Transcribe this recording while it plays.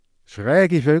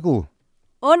Schräge Vögel.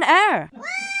 On air.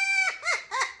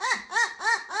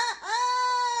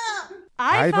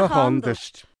 Einfach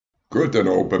anders. Guten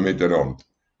Abend miteinander.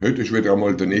 Heute ist wieder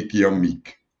einmal der Niggi am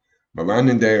Mic. Wir wollen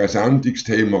in dieser Sendung das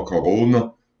Thema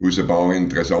Corona aus ein paar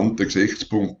interessanten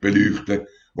Gesichtspunkten beleuchten,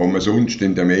 wo man sonst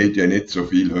in den Medien nicht so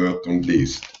viel hört und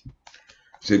liest.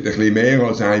 Seit ein bisschen mehr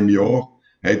als einem Jahr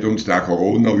hat uns der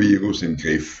Coronavirus im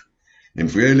Griff. Im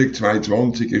Frühling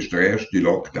 2020 war der erste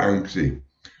Lockdown.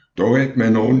 Da hat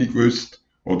man noch nicht gewusst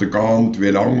oder gar nicht, wie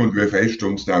lange und wie fest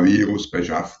uns der Virus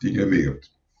beschäftigen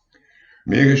wird.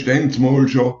 Mir ist dann mal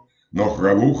schon nach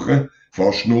einer Woche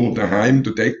fast nur daheim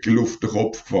der Deckel auf den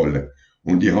Kopf gefallen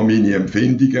und ich habe meine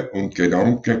Empfindungen und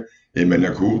Gedanken in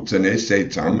einem kurzen Essay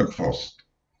zusammengefasst.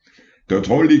 Der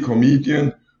tolle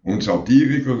Comedian und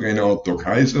Satiriker Renato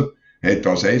Kaiser hat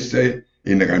das Essay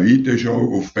in einer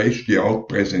Videoshow auf beste Art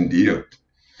präsentiert.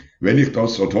 Wenn ich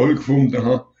das so toll gefunden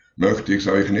habe, möchte ich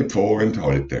es euch nicht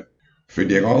vorenthalten. Für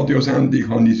die Radiosendung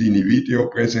habe ich seine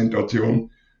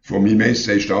Videopräsentation von meinem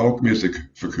Essay stark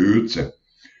verkürzen.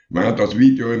 Wer das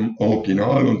Video im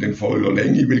Original und in voller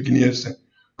Länge will genießen,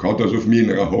 kann das auf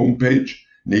meiner Homepage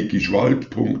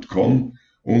niggischwald.com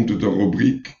unter der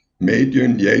Rubrik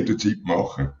Medien jederzeit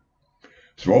machen.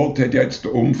 Das Wort hat jetzt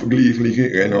der unvergleichliche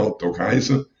Renato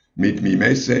Kaiser mit meinem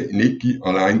Essay Niggi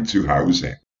allein zu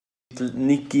Hause.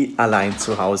 Niggi allein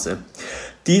zu Hause.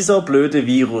 Dieser blöde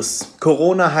Virus.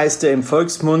 Corona heißt er im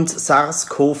Volksmund,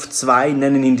 SARS-CoV-2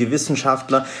 nennen ihn die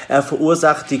Wissenschaftler. Er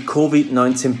verursacht die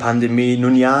Covid-19-Pandemie.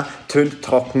 Nun ja, tönt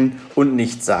trocken und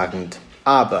nichtssagend.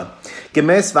 Aber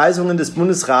gemäß Weisungen des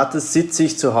Bundesrates sitze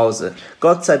ich zu Hause.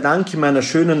 Gott sei Dank in meiner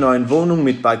schönen neuen Wohnung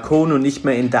mit Balkon und nicht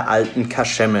mehr in der alten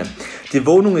Kaschemme. Die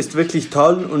Wohnung ist wirklich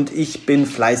toll und ich bin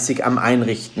fleißig am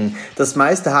Einrichten. Das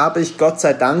meiste habe ich Gott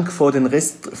sei Dank vor den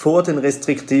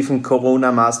restriktiven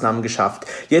Corona-Maßnahmen geschafft.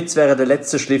 Jetzt wäre der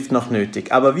letzte Schliff noch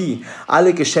nötig. Aber wie?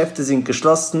 Alle Geschäfte sind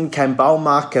geschlossen, kein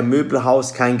Baumarkt, kein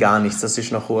Möbelhaus, kein gar nichts. Das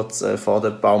ist noch kurz vor der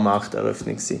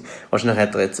Baumarkteröffnung. Wahrscheinlich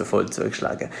hat er jetzt voll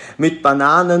zugeschlagen. Mit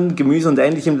Bananen, Gemüse und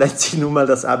Ähnlichem lässt sich nun mal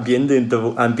das Ambiente in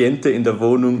der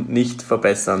Wohnung nicht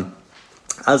verbessern.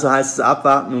 Also heißt es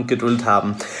abwarten und Geduld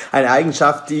haben. Eine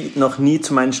Eigenschaft, die noch nie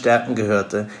zu meinen Stärken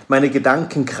gehörte. Meine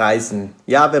Gedanken kreisen.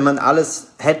 Ja, wenn man alles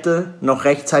hätte, noch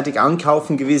rechtzeitig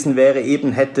ankaufen gewesen wäre,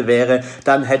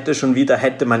 dann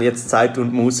hätte man jetzt Zeit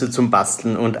und Muße zum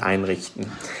Basteln und Einrichten.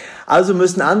 Also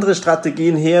müssen andere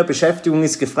Strategien her, Beschäftigung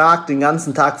ist gefragt, den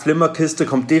ganzen Tag Flimmerkiste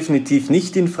kommt definitiv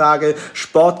nicht in Frage,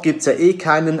 Sport gibt's ja eh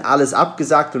keinen, alles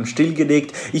abgesagt und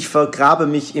stillgelegt, ich vergrabe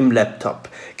mich im Laptop.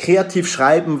 Kreativ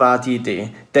schreiben war die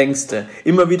Idee. Denkste,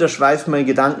 immer wieder schweifen meine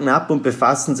Gedanken ab und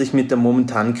befassen sich mit der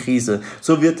momentanen Krise.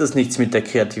 So wird es nichts mit der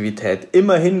Kreativität.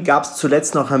 Immerhin gab's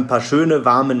zuletzt noch ein paar schöne,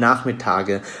 warme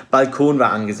Nachmittage. Balkon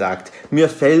war angesagt. Mir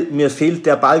fehlt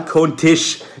der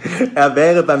Balkontisch. Er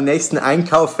wäre beim nächsten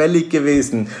Einkauf fällig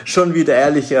gewesen. Schon wieder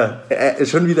ärgerlich,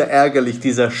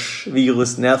 dieser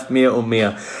Virus nervt mehr und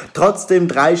mehr. Trotzdem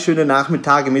 3 schöne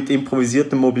Nachmittage mit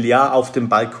improvisiertem Mobiliar auf dem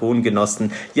Balkon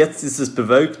genossen. Jetzt ist es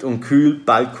bewölkt und kühl,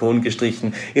 Balkon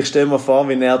gestrichen. Ich stelle mir vor,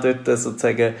 wie er dort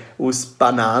sozusagen aus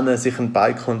Bananen sich einen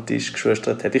Balkontisch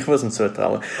geschustert hat. Ich würde es ihm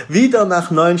zutrauen. Wieder nach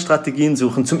neuen Strategien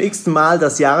suchen. Zum x-ten Mal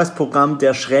das Jahresprogramm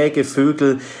der Schräge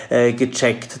Vögel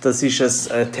gecheckt. Das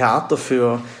ist ein Theater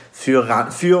für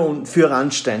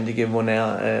Randständige, wo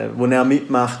er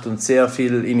mitmacht und sehr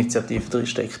viel Initiative drin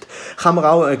steckt. Kann man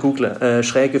auch googlen.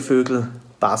 Schräge Vögel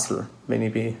Basel, wenn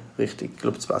ich bin richtig,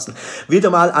 glaube zu Basel. Wieder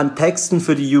mal an Texten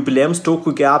für die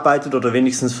Jubiläumsdoku gearbeitet oder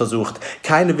wenigstens versucht.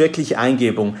 Keine wirkliche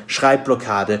Eingebung,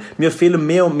 Schreibblockade. Mir fehlen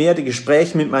mehr und mehr die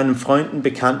Gespräche mit meinen Freunden,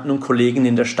 Bekannten und Kollegen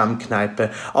in der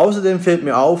Stammkneipe. Außerdem fällt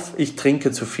mir auf, ich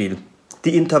trinke zu viel.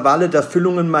 Die Intervalle der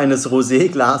Füllungen meines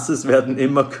Rosé-Glases werden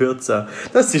immer kürzer.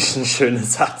 Das ist ein schöner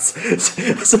Satz.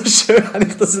 So schön habe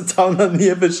ich das jetzt auch noch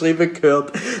nie beschrieben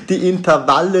gehört. Die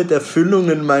Intervalle der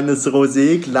Füllungen meines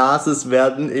Rosé-Glases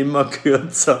werden immer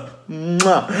kürzer.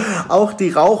 Auch die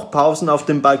Rauchpausen auf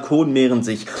dem Balkon mehren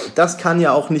sich. Das kann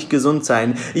ja auch nicht gesund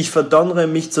sein. Ich verdonnere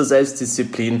mich zur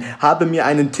Selbstdisziplin. Habe mir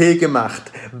einen Tee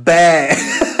gemacht. Bäh!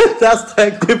 Das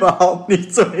trägt überhaupt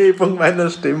nicht zur Hebung meiner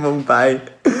Stimmung bei.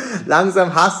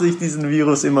 Langsam hasse ich diesen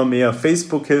Virus immer mehr.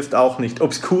 Facebook hilft auch nicht.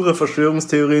 Obskure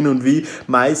Verschwörungstheorien und wie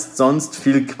meist sonst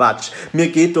viel Quatsch. Mir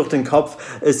geht durch den Kopf,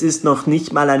 es ist noch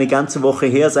nicht mal eine ganze Woche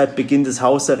her seit Beginn des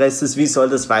Hausarrestes. Wie soll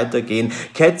das weitergehen?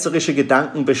 Ketzerische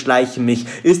Gedanken beschleichen mich.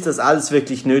 Ist das alles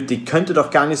wirklich nötig? Könnte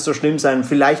doch gar nicht so schlimm sein.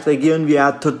 Vielleicht reagieren wir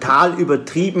ja total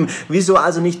übertrieben. Wieso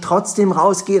also nicht trotzdem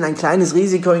rausgehen, ein kleines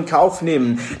Risiko in Kauf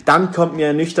nehmen? Dann kommt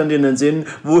mir nüchtern in den Sinn,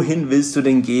 wohin willst du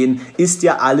denn gehen? Ist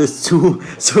ja alles zu.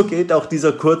 So geht auch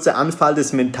dieser kurze Anfall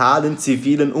des mentalen,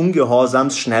 zivilen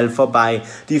Ungehorsams schnell vorbei.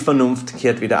 Die Vernunft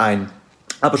kehrt wieder ein.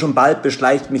 Aber schon bald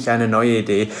beschleicht mich eine neue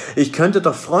Idee. Ich könnte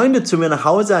doch Freunde zu mir nach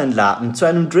Hause einladen, zu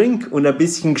einem Drink und ein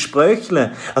bisschen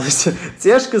Gesprächle. Also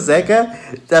zuerst gesagt,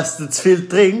 dass du zu viel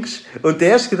trinkst und der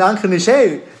erste Gedanke ist,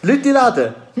 hey, Leute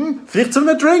laden, vielleicht zu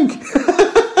einem Drink.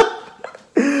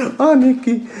 Oh,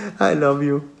 Niggi, I love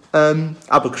you.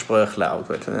 Aber Gespräche auch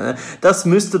gut. Das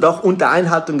müsste doch unter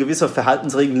Einhaltung gewisser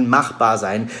Verhaltensregeln machbar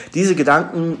sein. Diesen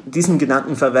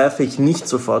Gedanken verwerfe ich nicht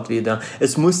sofort wieder.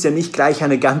 Es muss ja nicht gleich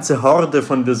eine ganze Horde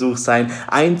von Besuch sein.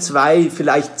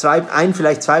 Vielleicht zwei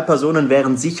Personen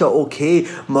wären sicher okay.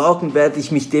 Morgen werde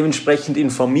ich mich dementsprechend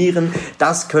informieren.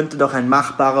 Das könnte doch ein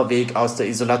machbarer Weg aus der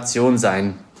Isolation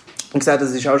sein. Wie gesagt,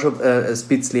 das ist auch schon ein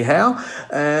bisschen her.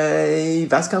 Ich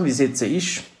weiß gar nicht, wie es jetzt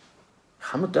ist.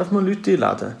 Darf man Leute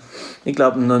einladen? Ich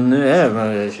glaube noch nicht.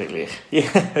 Ist ja gleich.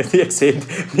 Ihr seht,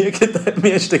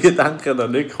 mir ist der Gedanke noch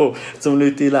nicht gekommen, zum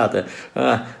Leute einladen.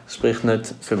 Das spricht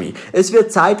nicht für mich. Es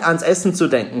wird Zeit, ans Essen zu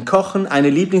denken. Kochen, eine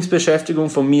Lieblingsbeschäftigung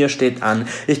von mir, steht an.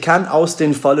 Ich kann aus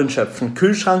den Vollen schöpfen.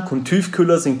 Kühlschrank und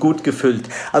Tiefkühler sind gut gefüllt.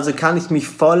 Also kann ich mich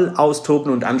voll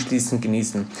austoben und anschließend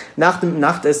genießen. Nach dem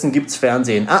Nachtessen gibt's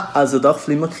Fernsehen. Also doch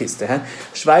Flimmerkiste.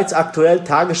 Schweiz aktuell,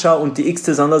 Tagesschau und die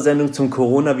x-te Sondersendung zum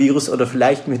Coronavirus oder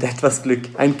vielleicht mit etwas Glück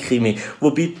ein Krimi.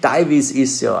 Wobei teilweise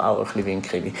ist ja auch ein bisschen wie ein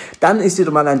Krimi. Dann ist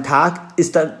wieder mal ein Tag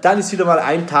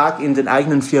in den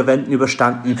eigenen vier Wänden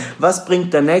überstanden. Was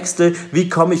bringt der nächste? Wie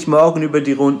komme ich morgen über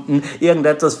die Runden?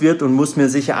 Irgendetwas wird und muss mir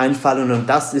sicher einfallen und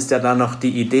das ist ja dann noch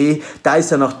die Idee. Da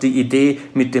ist ja noch die Idee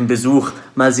mit dem Besuch.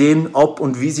 Mal sehen, ob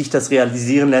und wie sich das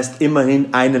realisieren lässt. Immerhin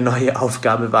eine neue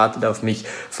Aufgabe wartet auf mich.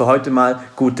 Für heute mal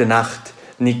gute Nacht.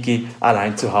 Niggi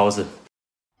allein zu Hause.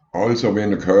 Also, wie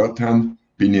ihr gehört habt,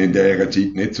 bin ich in dieser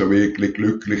Zeit nicht so wirklich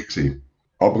glücklich gewesen.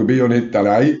 Aber ich bin ja nicht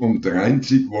allein und der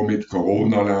Einzige, der mit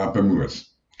Corona leben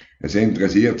muss. Es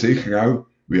interessiert sicher auch,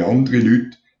 wie andere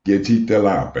Leute die Zeit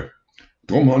erleben.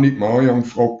 Darum habe ich Marian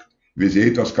gefragt, wie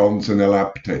sie das Ganze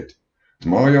erlebt hat. Die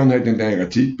Marian hat in dieser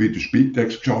Zeit bei der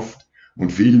Spitex geschafft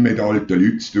und viel mit alten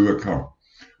Leuten zu tun gehabt.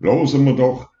 Hören wir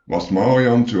doch, was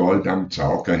Marian zu all dem zu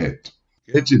sagen hat.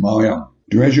 Grüezi Marian,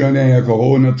 du hast ja in der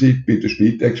Corona-Zeit bei der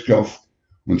Spitex geschafft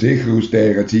und sicher aus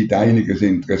dieser Zeit einiges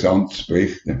Interessantes zu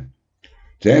berichten.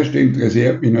 Zuerst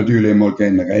interessiert mich natürlich mal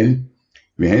generell,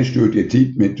 wie hast du die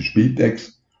Zeit mit der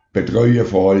Spitex, Betreuen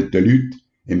von alten Leuten,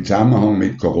 im Zusammenhang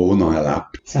mit Corona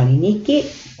erlebt? Sali Niggi.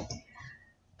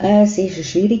 Es war eine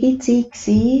schwierige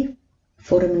Zeit.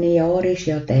 Vor einem Jahr war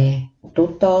ja der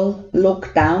total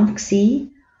Lockdown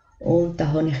und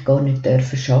da durfte ich gar nicht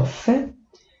arbeiten,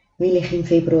 weil ich im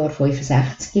Februar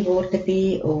 65 geworden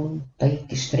bin und da war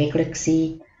die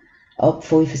Regel, ab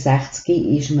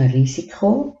 65 ist man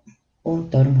Risiko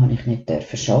und darum durfte ich nicht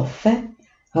arbeiten.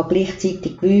 Ich habe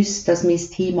gleichzeitig gewusst, dass mein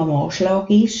Team am Anschlag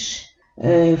ist,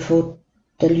 von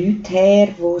den Leuten her,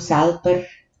 die selber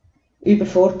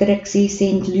überfordert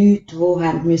waren,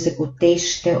 Leute, die müssen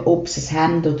testen, ob sie es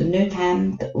haben oder nicht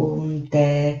haben. Und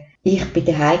ich war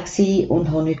daheim und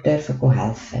konnte nicht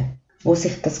helfen. Als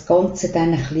sich das Ganze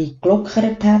dann ein bisschen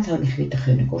gelockert hat, konnte ich wieder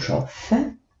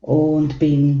arbeiten. Und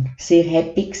bin sehr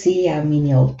happy gewesen, auch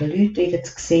meine alten Leute wieder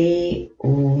zu sehen.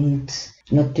 Und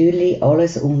natürlich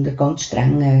alles unter ganz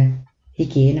strengen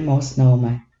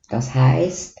Hygienemaßnahmen. Das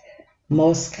heisst,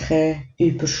 Masken,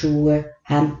 Überschuhe,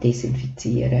 Hände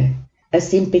desinfizieren.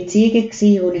 Es waren Beziehungen,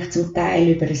 die ich zum Teil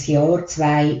über ein Jahr,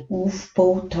 2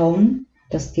 aufgebaut habe,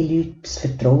 dass die Leute das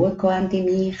Vertrauen hatten in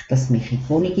mich, dass sie mich in die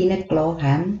Wohnung hineingelassen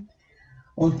haben.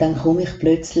 Und dann komme ich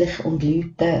plötzlich und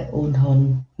Leute und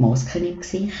habe Masken im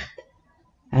Gesicht.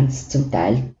 Haben sie zum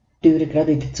Teil die Türen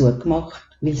gerade wieder zugemacht,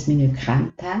 weil sie mich nicht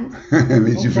gekannt haben.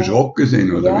 Weil sie verschrocken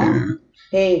sind, oder ja, wie?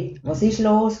 Hey, was ist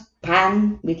los?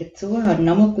 Pen, wieder zu. Habe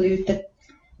nochmal geläutet,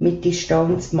 mit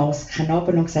Distanz, Masken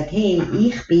runter und gesagt, hey,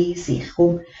 ich bin's, ich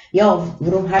komme. Ja,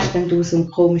 warum hast denn du so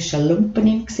einen komischen Lumpen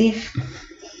im Gesicht?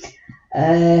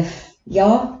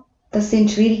 Ja, das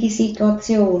sind schwierige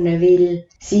Situationen, weil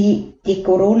die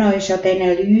Corona ist an den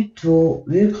Leuten,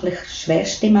 die wirklich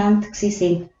schwerstdement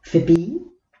waren, vorbei.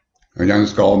 Die haben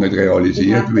es gar nicht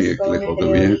realisiert, Die wirklich, haben es gar nicht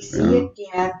oder wie? realisiert, Ja.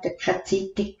 die hatten keine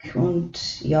Zeitung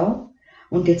und ja.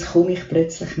 Und jetzt komme ich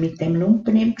plötzlich mit dem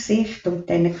Lumpen im Gesicht und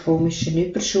diesen komischen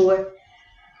Überschuhen.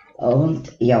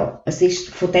 Und ja, es ist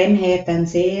von dem her dann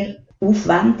sehr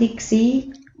aufwendig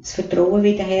gewesen, das Vertrauen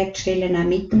wiederherzustellen, auch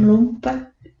mit dem Lumpen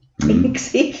im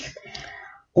Gesicht.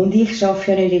 Und ich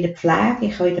arbeite ja nicht in der Pflege,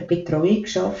 ich habe in der Betreuung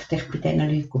gearbeitet, ich bin diesen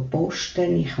Leuten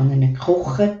posten, ich habe ihnen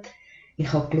gekocht,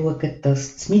 ich habe geschaut,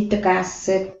 dass sie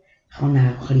Mittagessen, ich habe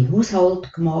auch ein bisschen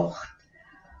Haushalt gemacht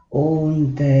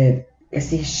und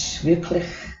es ist wirklich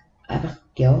einfach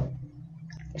ja,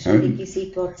 eine schwierige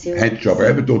Situation. Hättest du aber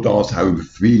eben durch das auch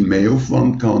viel mehr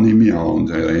Aufwand gehabt, nehme ich an.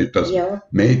 Und hat das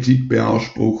mehr Zeit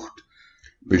beansprucht.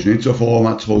 Bist nicht so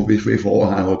vorwärts gekommen wie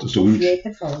vorher oder sonst. Auf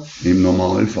jeden Fall. Im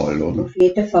Normalfall, oder? Auf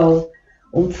jeden Fall.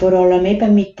 Und vor allem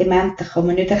eben mit dem Ämter kann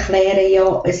man nicht erklären,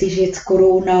 ja, es ist jetzt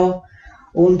Corona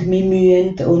und wir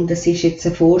müssen und es ist jetzt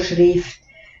eine Vorschrift.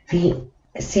 Weil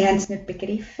sie haben es nicht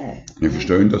begriffen. Wir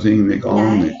verstehen das irgendwie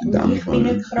gar nicht. In dem ich Fall.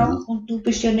 bin nicht krank und du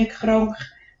bist ja nicht krank.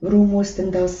 Warum muss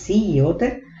denn das sein,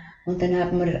 oder? Und dann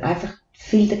haben wir einfach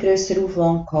viel grösseren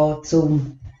Aufwand gehabt,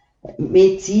 um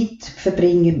mehr Zeit zu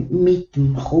verbringen mit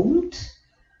dem Kunden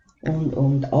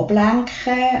und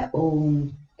ablenken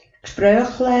und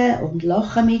Gesprächeln und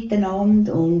lachen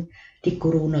miteinander und die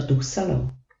Corona draussen lassen,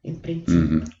 im Prinzip.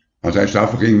 Mhm. Also hast du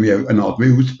einfach irgendwie eine Art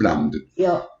wie ausblendet?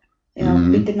 Ja, bei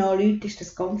den Leuten ist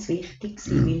das ganz wichtig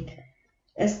gewesen, weil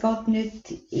es geht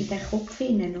nicht in den Kopf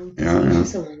hinein und das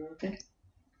ist so, oder?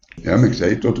 Ja, man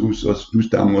sieht daraus, aus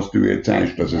dem, was du jetzt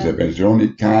sagst, dass es eben schon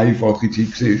nicht keine einfache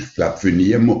Zeit war. Ich glaube, für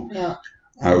niemanden. Ja.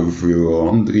 Auch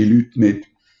für andere Leute nicht.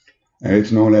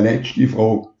 Jetzt noch eine letzte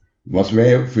Frage. Was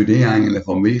wäre für dich eigentlich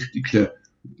am wichtigsten,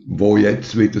 wo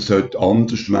jetzt wieder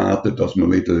anders werden sollte, dass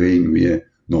man wieder irgendwie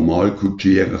normal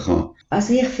kutschieren kann?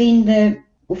 Also ich finde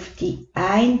auf die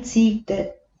einen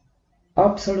Seite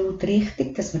absolut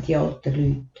richtig, dass man die alten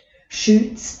Leute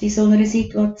schützt in so einer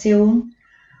Situation.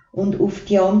 Und auf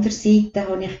die andere Seite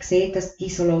habe ich gesehen, dass die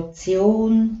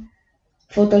Isolation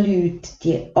der Leute,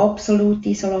 die absolute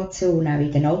Isolation, auch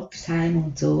in den Altersheimen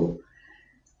und so,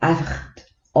 einfach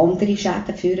andere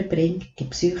Schäden vorbringt, die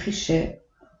psychischen.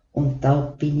 Und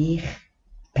da bin ich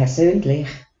persönlich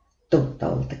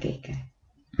total dagegen.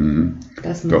 Mhm.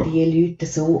 Dass man die Leute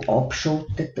so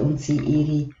abschottet und sie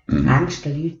ihre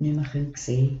engsten Leute nicht mehr sehen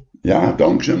können. Ja,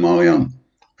 danke schön, Marianne,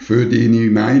 für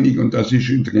deine Meinung. Und das ist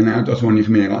genau das, was ich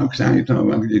mir auch gesagt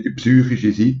habe, wegen der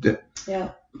psychischen Seite.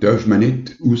 Ja. Darf man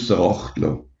nicht außer Acht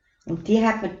lassen. Und die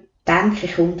hat man, denke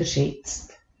ich,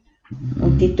 unterschätzt.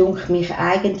 Und die denke mich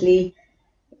eigentlich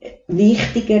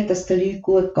wichtiger, dass den Leuten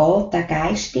gut geht, auch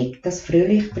geistig, dass sie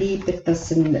fröhlich bleiben, dass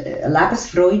sie eine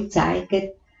Lebensfreude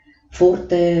zeigen vor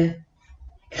den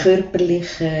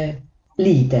körperlichen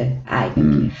Leiden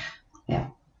eigentlich.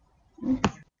 Ja.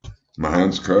 Wir haben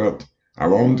es gehört,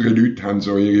 auch andere Leute haben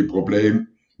so ihre Probleme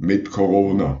mit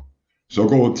Corona. So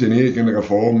geht es in irgendeiner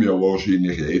Form ja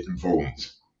wahrscheinlich jedem von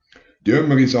uns. Tun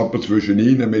wir uns aber zwischen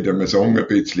ihnen mit einem Song ein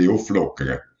bisschen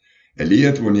auflockern. Ein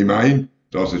Lied, das ich meine,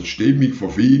 dass es die Stimmung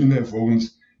von vielen von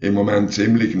uns im Moment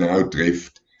ziemlich genau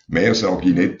trifft. Mehr sage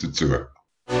ich nicht dazu.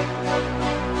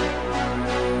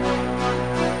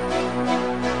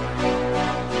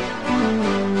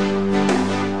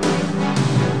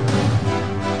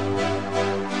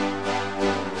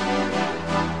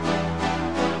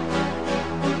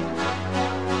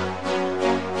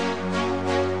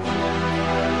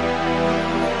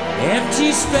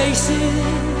 Empty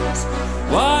spaces,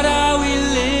 what are we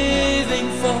living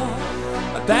for?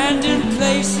 Abandoned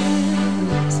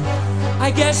places,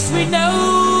 I guess we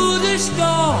know the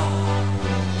score.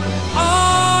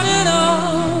 On and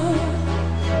on,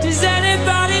 does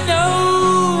anybody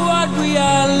know what we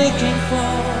are looking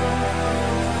for?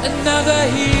 Another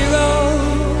hero,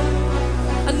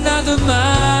 another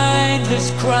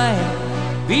mindless crime,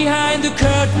 behind the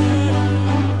curtain,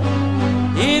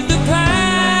 in the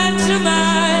pantomime.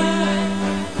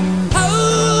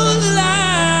 Hold the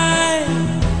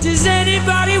line, does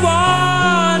anybody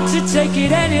want to take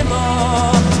it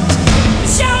anymore? The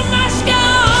show must go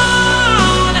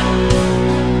on.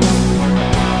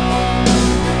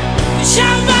 The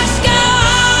show must go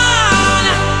on.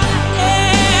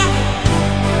 Yeah.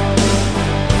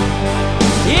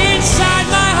 Inside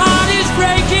my heart is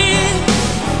breaking,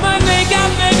 my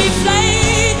makeup may be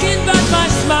flaking, but my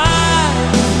smile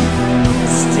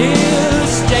still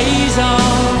stays on.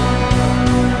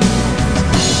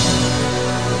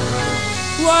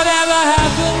 Whatever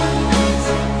happens,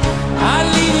 I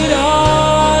leave it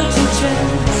all to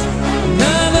chance.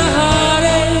 Another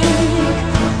heartache,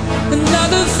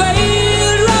 another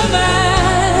failed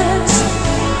romance.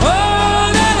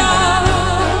 On and on,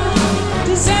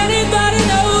 does anybody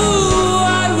know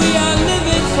what we are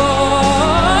living for?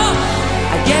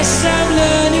 I guess I'm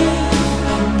learning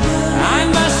I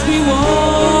must be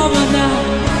warm and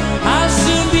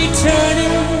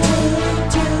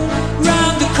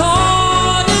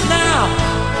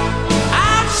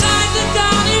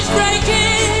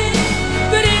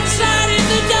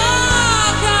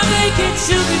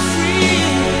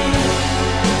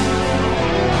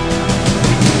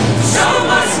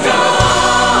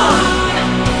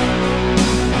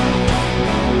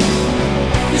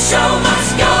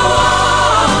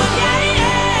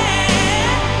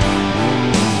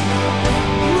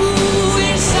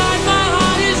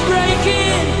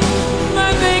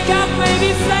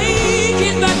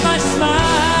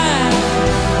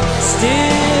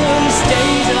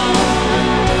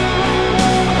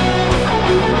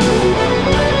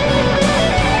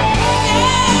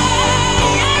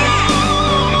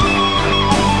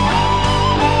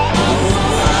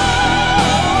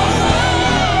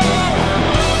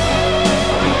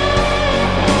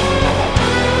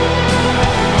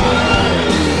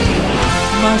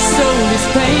My soul is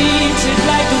painted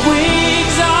like the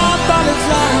wings of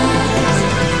butterflies.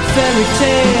 Fairy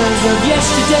tales of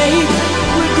yesterday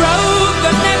will grow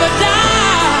but never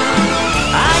die.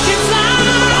 I can fly,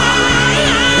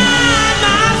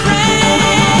 my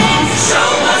friend. Show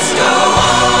must go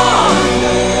on.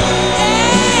 Hey,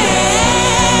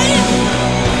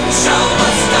 show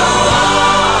must go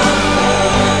on.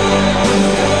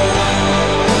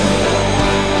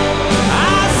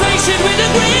 I face it with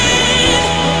a grin.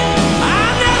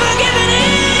 I'm never giving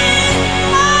in.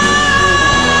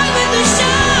 On with the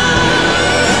show.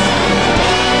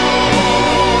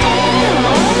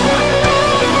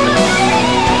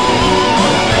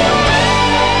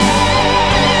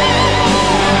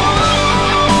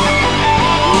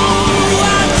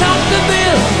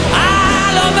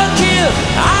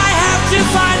 To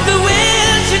find the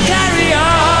will to carry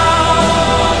on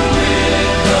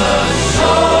with the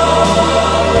show.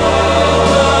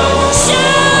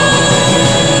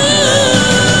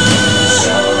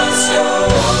 Show must go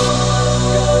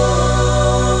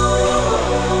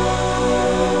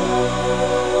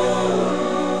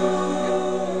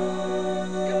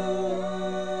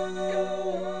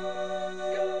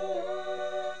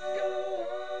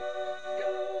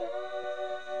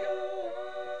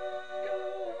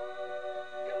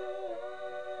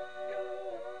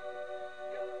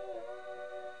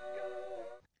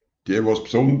Die, was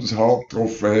besonders hart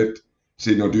getroffen hat,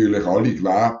 sind natürlich alle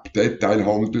Gewerbe,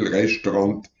 Detailhandel,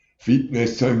 Restaurant,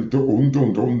 Fitnesscenter und.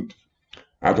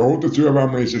 Auch dazu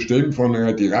wollen wir uns eine Stimme von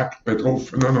einer direkt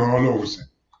Betroffenen anhören.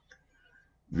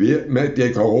 Wie man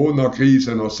die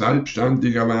Corona-Krise als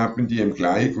Selbstständigerwerbende im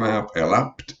Kleingewerbe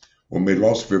erlebt und mit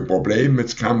was für Problemen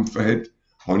zu kämpfen hat,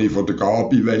 habe ich von der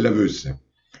Gabi wissen.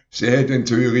 Sie hat in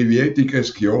Zürich Wiedig ein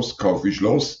Kiosk für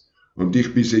Schloss und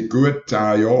ich bin seit gut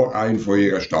 10 Jahren ein von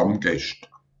ihren Stammgästen.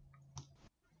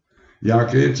 Ja,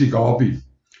 grüezi Gabi.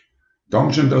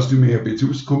 Dankeschön, dass du mir ein bisschen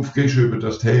Auskunft gibst über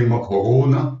das Thema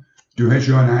Corona. Du hast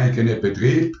ja einen eigenen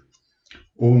Betrieb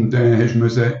und hast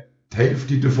müssen die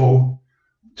Hälfte davon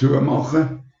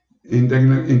zumachen in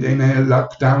den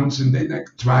Lockdowns, in den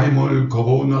zweimal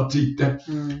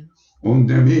Corona-Zeiten. Und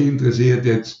mich interessiert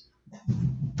jetzt,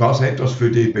 was hat das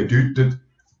für dich bedeutet?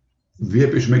 Wie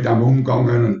bist du mit dem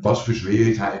umgegangen und was für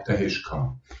Schwierigkeiten hast du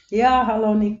gehabt? Ja,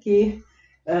 hallo Niki.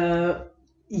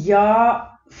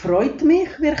 Ja, freut mich,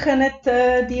 wir können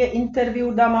die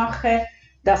Interview da machen,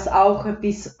 dass auch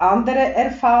etwas andere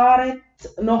erfahren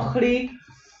noch ein bisschen.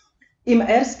 In der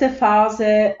ersten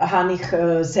Phase hatte ich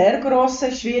sehr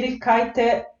große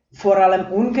Schwierigkeiten, vor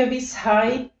allem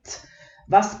Ungewissheit,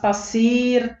 was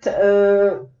passiert,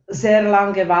 sehr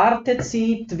lange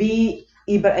Wartezeit, wie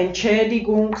über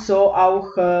Entschädigung, so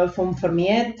auch vom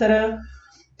Vermieter,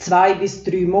 2 bis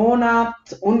 3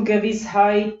 Monate,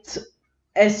 Ungewissheit.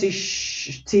 Es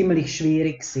ist ziemlich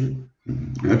schwierig gewesen.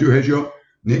 Ja, du hast ja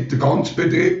nicht den ganzen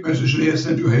Betrieb müssen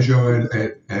schließen, du hast ja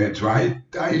einen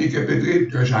zweiteiligen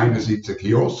Betrieb. Du hast einerseits einen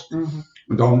Kiosk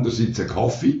und andererseits einen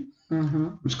Kaffee.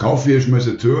 Das Kaffee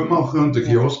musste zumachen und den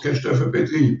Kiosk hast du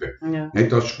betreiben. Ja.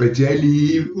 Hat das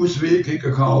spezielle Auswirkungen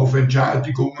gehabt auf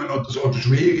Entschädigungen oder so, oder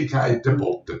Schwierigkeiten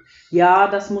geboten? Ja,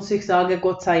 das muss ich sagen,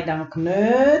 Gott sei Dank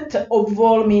nicht.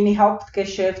 Obwohl mein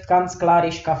Hauptgeschäft ganz klar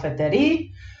ist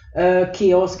Cafeterie,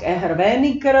 Kiosk eher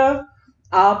weniger.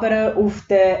 Aber auf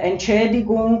die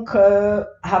Entschädigung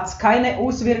hat es keine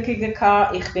Auswirkungen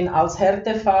gehabt. Ich bin als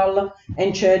Härtefall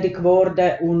entschädigt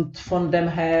worden und von dem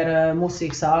her muss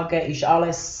ich sagen, ist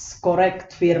alles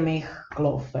korrekt für mich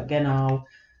gelaufen. Genau.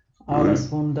 Alles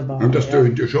wunderbar. Und das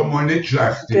tönt ja schon mal nicht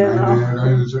schlecht. Genau. Ich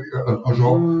meine, ich habe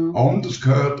schon anders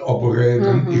gehört, aber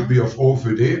ich bin ja froh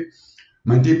für dich. Ich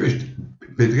meine, der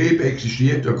Betrieb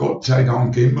existiert ja Gott sei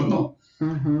Dank immer noch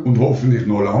und hoffentlich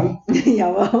noch lange.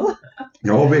 Jawohl.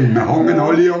 Ja, weil wir hängen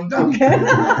alle an dem.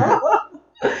 Genau.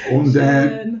 Und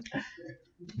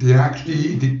die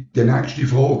nächste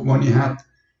Frage, die ich habe,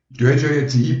 du hast ja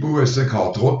jetzt Einbußen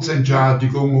gehabt, trotz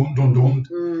Entschädigung und. Hast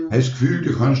du das Gefühl,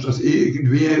 du kannst das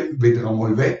irgendwie wieder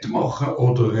einmal wettmachen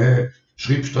oder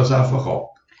schreibst du das einfach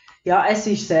ab? Ja, es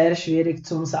ist sehr schwierig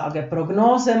zu sagen.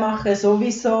 Prognose machen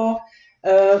sowieso.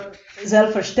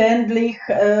 Selbstverständlich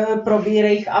probiere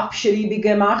ich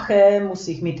Abschreibungen machen, muss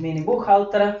ich mit meinem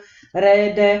Buchhalter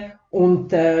reden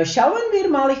und schauen wir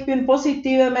mal, ich bin ein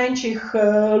positiver Mensch, ich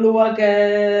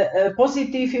schaue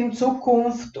positiv in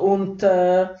Zukunft und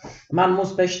man muss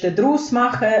das Beste draus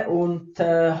machen und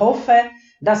hoffe,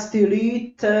 dass die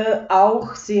Leute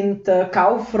auch sind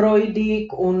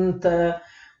kauffreudig und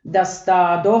dass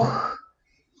da doch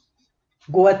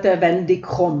gute Wendung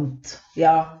kommt,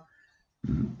 ja.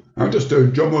 Ja, das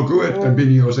klingt schon mal gut, dann bin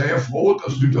ich ja sehr froh,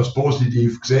 dass du das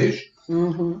positiv siehst.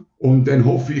 Und dann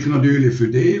hoffe ich natürlich für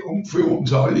dich und für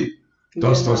uns alle,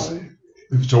 dass das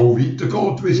so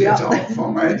weitergeht, wie es jetzt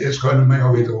angefangen hat. Jetzt können wir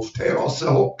ja wieder auf die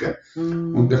Terrasse hocken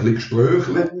und ein bisschen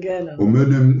gesprächeln. Und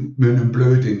müssen nicht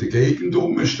blöd in der Gegend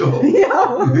rumstehen.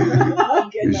 Ja,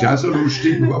 Das ist auch so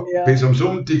lustig. Bis am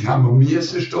Sonntag haben wir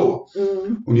müssen stehen.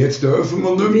 Und jetzt dürfen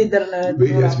wir nicht mehr,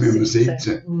 weil jetzt müssen wir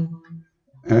sitzen.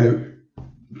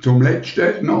 Zum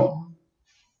Letzten noch.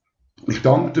 Ich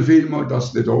danke dir vielmals,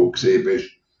 dass du da gewesen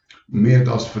bist und mir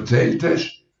das erzählt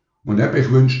hast. Und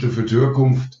ich wünsche dir für die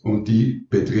Zukunft und deinen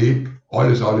Betrieb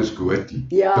alles Gute.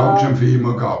 Ja. Dankeschön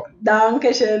vielmals, Gabi.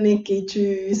 Dankeschön, Niggi.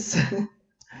 Tschüss.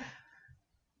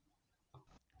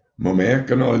 Wir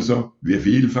merken also, wie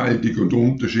vielfältig und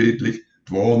unterschiedlich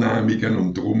die Wahrnehmungen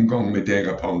und der Umgang mit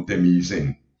dieser Pandemie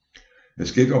sind.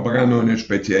 Es gibt aber auch noch einen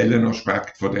speziellen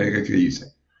Aspekt von dieser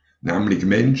Krise, nämlich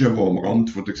Menschen, die am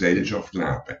Rand der Gesellschaft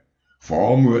leben, von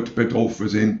Armut betroffen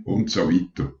sind und so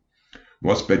weiter.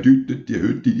 Was bedeutet die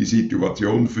heutige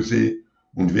Situation für sie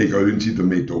und wie gehen sie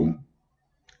damit um?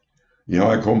 Ich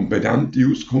habe eine kompetente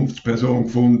Auskunftsperson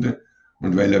gefunden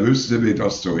und wollte wissen, wie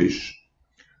das so ist.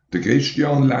 Der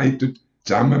Christian leitet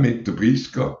zusammen mit der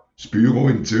Priska das Büro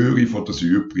in Zürich von der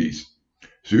Surprise.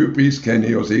 Surprise kennen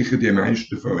ja sicher die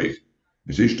meisten von euch.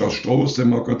 Es ist das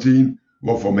Strassenmagazin,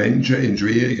 das von Menschen in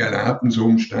schwierigen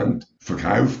Lebensumständen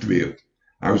verkauft wird.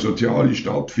 Auch soziale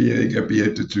Stadtführungen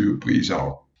bietet Surprise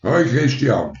an. Hoi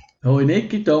Christian. Hoi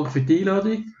Niggi, danke für die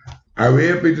Einladung. Auch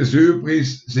ihr bei der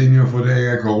Surprise sind ja von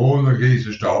dieser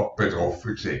Corona-Krise stark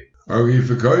betroffen gewesen. Eure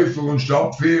Verkäufer und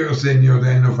Stadtführer sind ja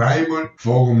dann auf einmal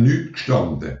vor dem Nichts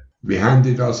gestanden. Wie haben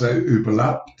die das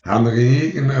überlebt? Haben wir in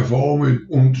irgendeiner Form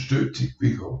Unterstützung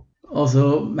bekommen?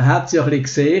 Also, man hat es ja ein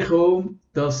bisschen gesehen,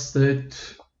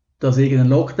 dass irgendein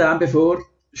Lockdown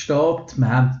bevorsteht. Wir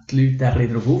haben die Leute ein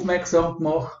bisschen darauf aufmerksam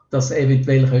gemacht, dass sie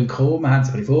eventuell kommen können. Wir haben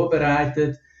sie ein bisschen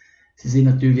vorbereitet. Sie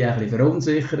waren natürlich auch ein bisschen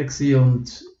verunsichert gewesen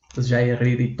und das ist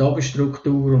eigentlich ihre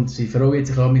Tagesstruktur und sie freuen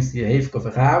sich an, die Hefte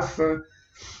verkaufen.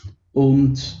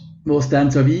 Und wo es dann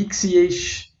so weit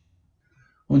war,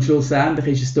 und schlussendlich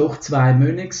war es doch 2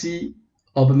 Monate gewesen,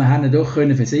 aber wir haben doch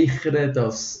versichern,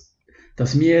 dass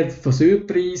wir von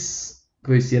Surprise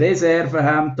gewisse Reserven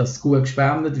haben, dass es gut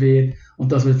gespendet wird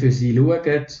und dass wir für sie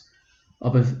schauen.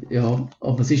 Aber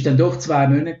es ist dann doch 2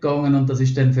 Monate gegangen und das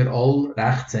ist dann für alle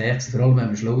recht zäh, vor allem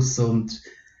am Schluss. Und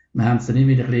wir haben es dann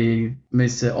immer wieder ein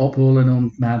bisschen abholen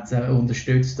und wir haben es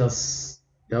unterstützt, dass,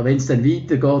 wenn es dann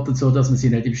weitergeht und so, dass wir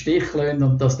sie nicht im Stich lassen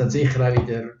und dass dann sicher auch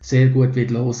wieder sehr gut wird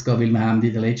losgehen, weil wir haben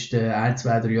in den letzten 1,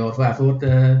 2, 3 Jahren, auch vor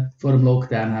dem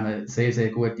Lockdown, haben wir sehr, sehr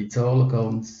gute Zahlen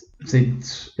gehabt und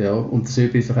der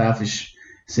Surprise-Verkauf war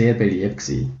sehr beliebt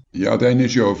gewesen. Ja, dann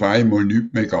ist ja auf einmal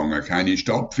nichts mehr gegangen. Keine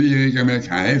Stadtführungen mehr,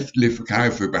 kein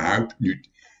Heftchenverkauf, überhaupt nichts.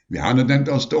 Wie haben Sie denn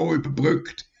das hier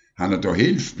überbrückt? Haben Sie da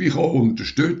Hilfe bekommen,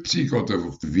 Unterstützung oder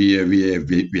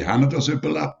wie haben Sie das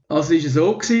überlebt? Also es war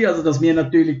so gewesen, dass wir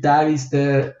natürlich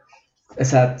teilweise,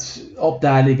 es hat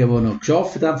Abteilungen, die noch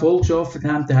voll gearbeitet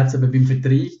haben, dann hat es aber beim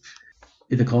Vertrieb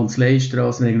in der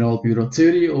Kanzleistrasse im Regionalbüro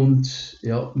Zürich und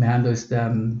wir haben uns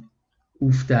dann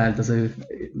aufteilt. Also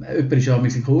jemand war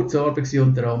in Kurzarbeit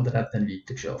und der andere hat dann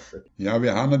weitergearbeitet. Ja,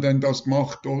 wie haben Sie denn das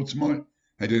gemacht dort mal?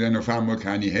 Hat er dann auf einmal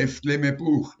keine Heftchen mehr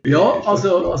gebraucht? Ja,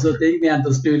 wir haben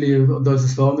das natürlich und unser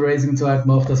Fundraising und so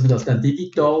gemacht, dass wir das dann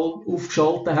digital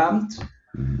aufgeschaltet haben.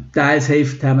 Teils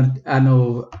Heft haben wir auch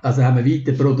noch, haben wir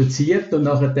weiter produziert und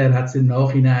nachher hat es im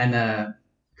Nachhinein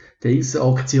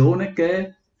Aktionen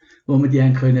gegeben, wo wir die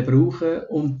haben können brauchen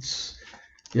und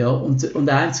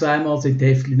 1-, zweimal sind die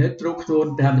Heftchen nicht gedruckt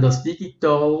worden, dann haben wir das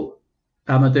digital,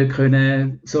 haben wir dort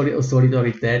können, aus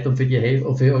Solidarität und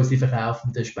für unsere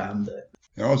Verkaufenden spenden.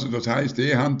 Ja, also das heisst,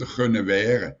 ihr habt euch können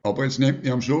wehren. Aber jetzt nimmt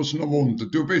mich am Schluss noch Wunder,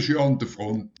 du bist ja an der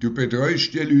Front, du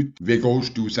betreust die Leute, wie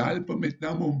gehst du selber mit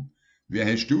dem um? Wie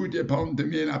hast du die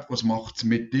Pandemie erlebt? Was macht es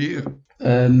mit dir?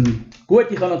 Gut,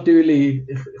 ich habe natürlich,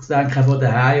 ich denke von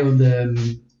daheim und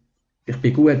ich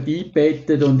bin gut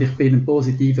eingebettet und ich bin ein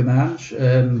positiver Mensch. Ich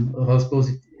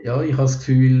habe das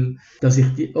Gefühl, dass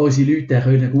ich unsere Leute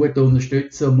können gut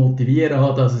unterstützen und motivieren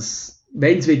kann, dass es,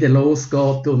 wenn es wieder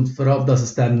losgeht und vor allem, dass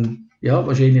es dann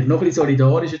wahrscheinlich noch ein bisschen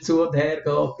solidarischer zu und her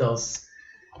geht, dass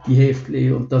die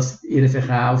Heftchen und dass ihr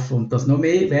Verkauf und dass noch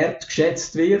mehr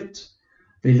wertgeschätzt wird,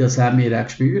 weil das haben wir auch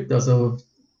gespürt. Also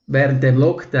während dem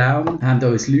Lockdown haben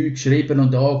uns Leute geschrieben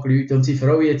und angerufen und sie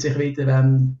freuen sich wieder,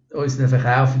 wenn unsere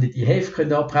Verkaufenden die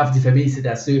Hefte abkaufen können. Sie vermissen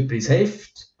das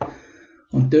Surprise-Heft.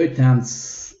 Und dort haben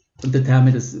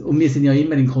wir das, und wir sind ja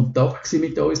immer in Kontakt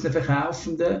mit unseren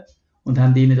Verkaufenden und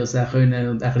haben ihnen das auch können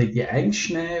und auch ein bisschen die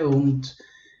Ängste nehmen. Und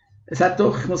es hat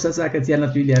doch, ich muss auch sagen, sie haben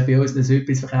natürlich auch bei uns den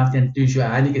Surprise verkauft, die haben natürlich schon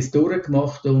einiges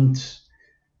durchgemacht und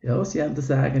ja, sie haben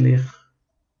das eigentlich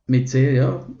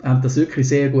haben das wirklich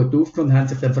sehr gut aufgenommen und haben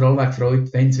sich dann vor allem auch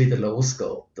gefreut, wenn es wieder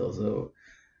losgeht. Also,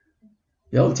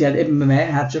 ja, und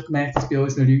man hat schon gemerkt, dass bei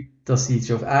unseren Leuten, dass sie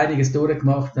schon einiges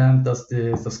durchgemacht haben, dass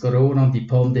das Corona und die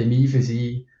Pandemie für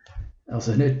sie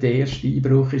also nicht der erste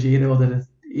Einbruch ist in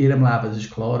ihrem Leben, das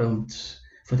ist klar. Und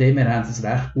von dem her haben sie es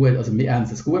recht gut, also wir haben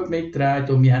es gut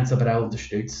mitgetragen und wir haben es aber auch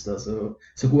unterstützt, also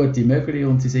so gut wie möglich.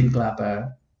 Und sie sind,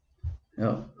 glaube ich,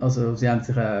 ja, also sie haben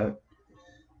sich auch,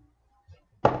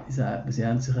 wie sagt man, sie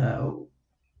haben sich auch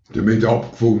damit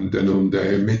abgefunden und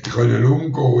mit können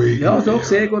umgehen. Ja, doch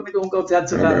sehr gut mit umgehen. Sie haben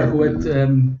sich auch gut, wir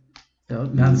haben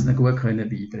es ihnen gut können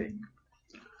beibringen.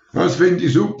 Das finde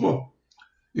ich super.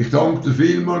 Ich danke dir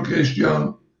vielmals,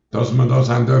 Christian, dass wir das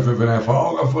haben dürfen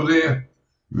erfahren von dir,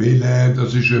 weil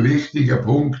das ist ein wichtiger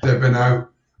Punkt eben auch,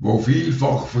 wo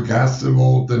vielfach vergessen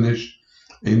worden ist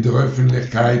in der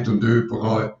Öffentlichkeit und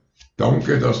überall.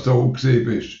 Danke, dass du da gewesen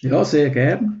bist. Ja, sehr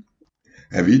gern.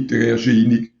 Eine weitere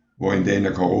Erscheinung, die in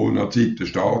dieser Corona-Zeit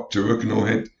stark zugenommen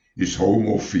hat, ist das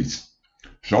Homeoffice.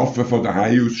 Das Arbeiten von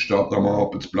daheim aus statt am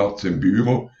Arbeitsplatz im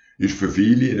Büro ist für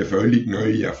viele eine völlig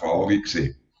neue Erfahrung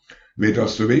gewesen. Wie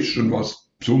das so ist und was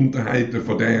die Besonderheiten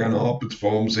von deren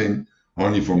Arbeitsform sind,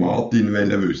 wollte ich von Martin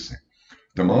wissen.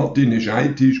 Der Martin ist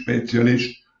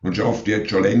IT-Spezialist und arbeitet jetzt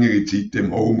schon längere Zeit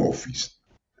im Homeoffice.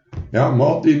 Ja,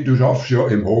 Martin, du arbeitest ja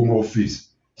im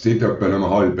Homeoffice. Seit etwa einem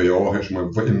halben Jahr, hast du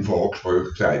mir im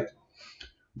Vorgespräch gesagt.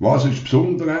 Was ist das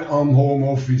Besondere am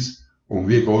Homeoffice und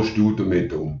wie gehst du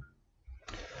damit um?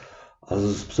 Also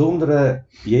das Besondere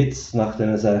jetzt nach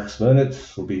diesen 6 Monaten,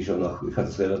 wobei ich habe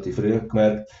das relativ früh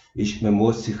gemerkt, ist, man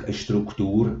muss sich eine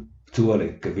Struktur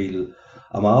zulegen, weil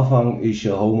am Anfang ist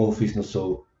ja Homeoffice noch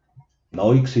so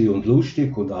neu und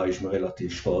lustig und da ist man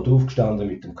relativ spät aufgestanden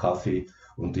mit dem Kaffee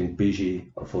und dem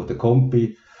Pischi von der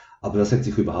Kompi, aber das hat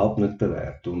sich überhaupt nicht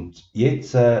bewährt und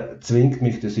jetzt zwingt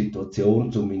mich die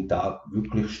Situation, um meinen Tag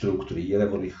wirklich zu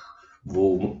strukturieren,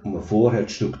 wo mir vorher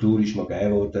die Struktur ist mir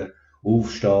gegeben worden,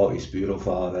 aufstehen, ins Büro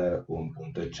fahren und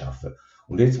dort arbeiten.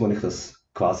 Und jetzt muss ich das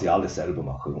quasi alles selber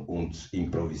machen und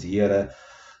improvisieren.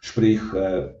 Sprich,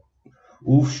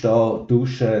 aufstehen,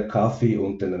 duschen, Kaffee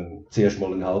und dann zuerst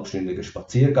mal einen halbstündigen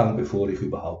Spaziergang, bevor ich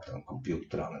überhaupt am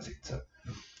Computer sitze.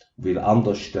 Weil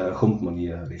anders kommt man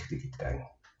nie richtig in die Gänge.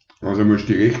 Also musst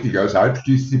du die richtige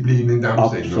Selbstdisziplin in dem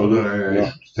Sinne, oder? Ja.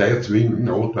 Ist sehr zwingend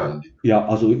notwendig. Ja,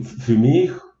 also für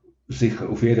mich sicher,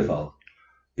 auf jeden Fall.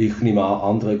 Ich nehme an,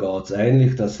 anderen geht es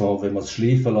ähnlich, dass man, wenn man es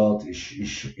schleifen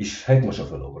lässt, hat man schon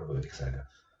verloren, würde ich sagen.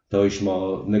 Da ist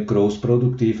man nicht gross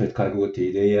produktiv, hat keine guten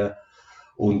Ideen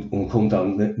und kommt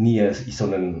dann nie in so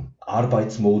einen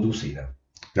Arbeitsmodus rein.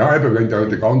 Ja, eben, wenn du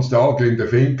den ganzen Tag in den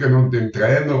Finken und im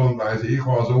Trainer und weiss ich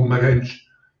was rumrennst,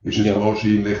 ist es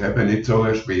wahrscheinlich eben nicht so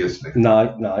erspiesslich.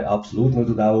 Nein, absolut nicht.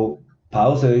 Und auch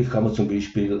Pause, ich habe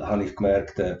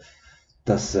gemerkt,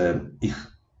 dass ich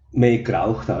mehr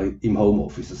geraucht habe im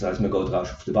Homeoffice. Das heisst, man geht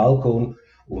raus auf den Balkon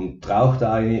und raucht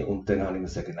eine und dann habe ich mir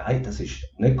gesagt, nein, das ist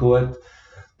nicht gut.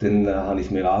 Dann habe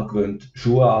ich mir angewöhnt,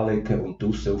 Schuhe anlegen und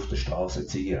draussen auf der Straße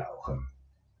Ziege rauchen.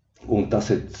 Und das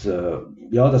sind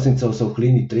so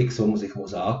kleine Tricks, die man sich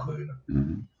angewöhnen muss.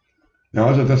 Mhm. Ja,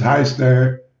 also das heisst,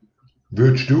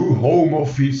 würdest du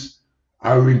Homeoffice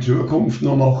auch in Zukunft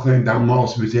noch machen, in dem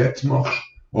Maß, wie du es jetzt machst?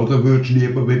 Oder würdest du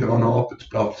lieber wieder an einen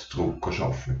Arbeitsplatz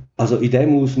zurückarbeiten? Also in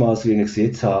dem Ausmaß, wie ich es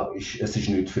jetzt habe, es ist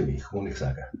nichts für mich, muss ich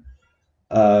sagen.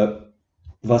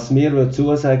 Was mir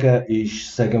zusagen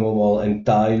ist, sagen wir mal, ein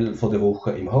Teil von der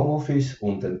Woche im Homeoffice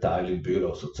und ein Teil im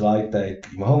Büro. So 2 Tage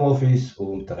im Homeoffice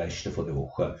und der Rest von der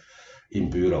Woche im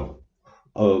Büro.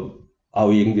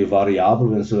 Auch irgendwie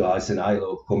variabel, wenn so heisst, nein,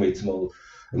 ich komme jetzt mal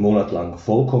einen Monat lang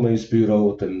vollkommen ins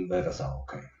Büro, dann wäre das auch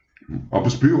okay. Aber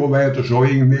das Büro wäre da schon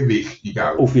irgendwie wichtig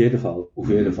auch. Auf jeden Fall.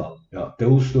 Ja, der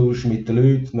Austausch mit den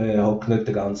Leuten, man hockt nicht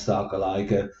den ganzen Tag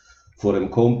alleine vor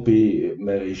dem Kompi,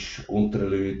 man ist unter den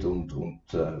Leuten und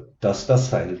das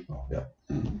fehlt noch. Ja.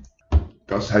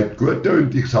 Das hat gut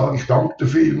getan. Ich danke dir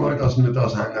vielmals, dass wir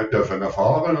das haben dürfen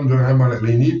erfahren und wir haben mal einen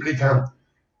kleinen Einblick haben,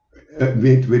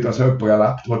 wie das jemand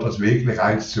erlebt, der das wirklich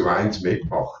 1:1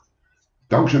 mitmacht.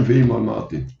 Dankeschön vielmals,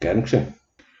 Martin. Gerne geschehen.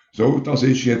 So, das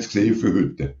ist jetzt für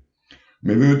heute.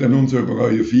 Wir würden uns über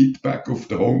euer Feedback auf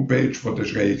der Homepage von der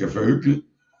Schräge Vögel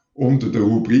unter der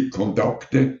Rubrik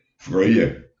Kontakte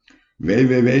freuen.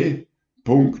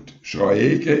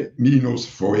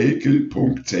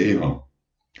 www.schräge-vögel.ch.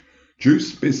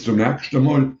 Tschüss, bis zum nächsten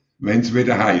Mal, wenn es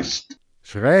wieder heisst.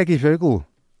 Schräge Vögel.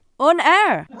 On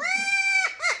air.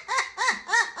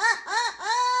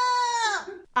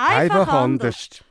 Einfach anders.